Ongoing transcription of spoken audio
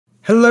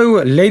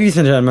Hello ladies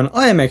and gentlemen,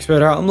 I am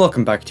Expert and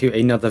welcome back to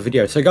another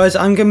video. So guys,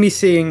 I'm going to be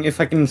seeing if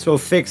I can sort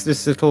of fix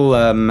this little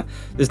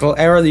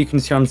error that you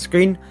can see on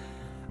screen.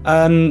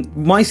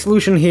 My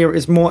solution here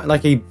is more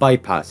like a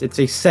bypass. It's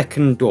a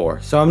second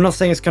door. So I'm not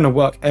saying it's going to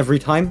work every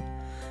time,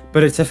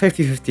 but it's a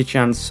 50-50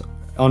 chance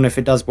on if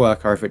it does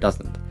work or if it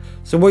doesn't.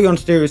 So what you want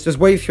to do is just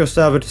wait for your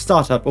server to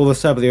start up, or the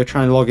server that you're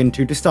trying to log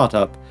into to start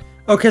up.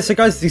 Okay, so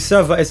guys, the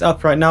server is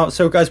up right now.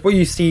 So guys, what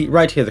you see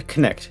right here, the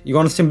connect, you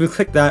want to simply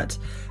click that,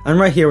 and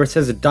right here where it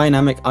says a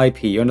dynamic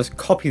IP, you want to just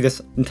copy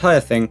this entire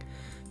thing,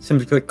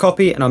 simply click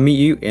copy, and I'll meet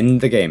you in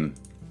the game.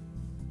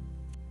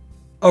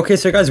 Okay,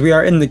 so guys, we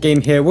are in the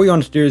game here. What you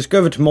want to do is go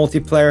over to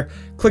multiplayer,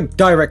 click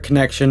direct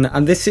connection,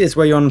 and this is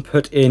where you want to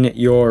put in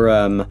your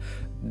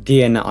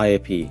DNI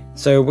IP.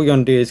 So what you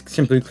want to do is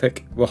simply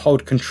click, we'll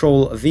hold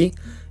Control V,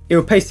 it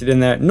will paste it in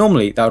there.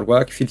 Normally that would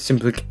work if you'd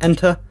simply click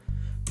enter.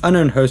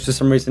 Unknown host for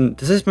some reason.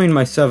 Does this mean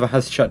my server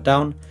has shut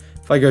down?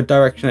 If I go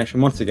direct connection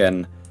once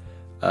again,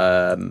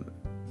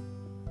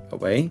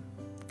 away,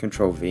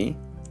 Control V.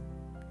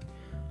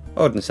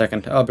 Hold on a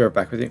second, I'll be right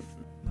back with you.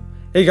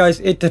 Hey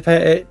guys, it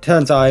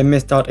turns out I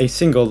missed out a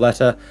single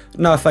letter.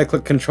 Now if I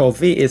click Control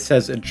V, it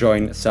says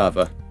join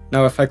server.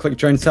 Now if I click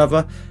join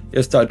server,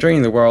 it'll start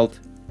joining the world,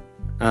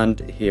 and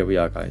here we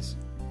are guys.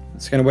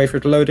 It's going to wait for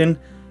it to load in,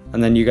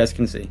 and then you guys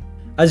can see.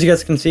 As you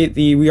guys can see,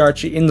 we are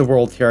actually in the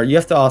world here. You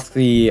have to ask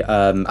the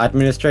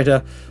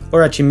administrator,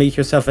 or actually make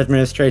yourself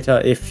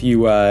administrator if you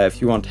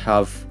want to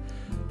have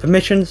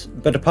permissions.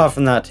 But apart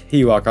from that, here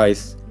you are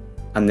guys,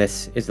 and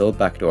this is the little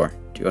backdoor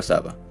to your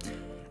server.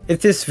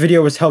 If this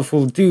video was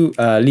helpful, do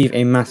leave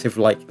a massive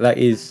like. That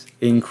is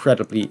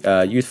incredibly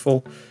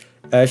useful.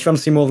 If you want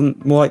to see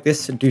more like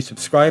this, do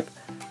subscribe.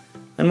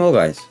 And well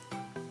guys,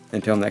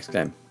 until next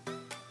time,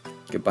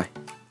 goodbye.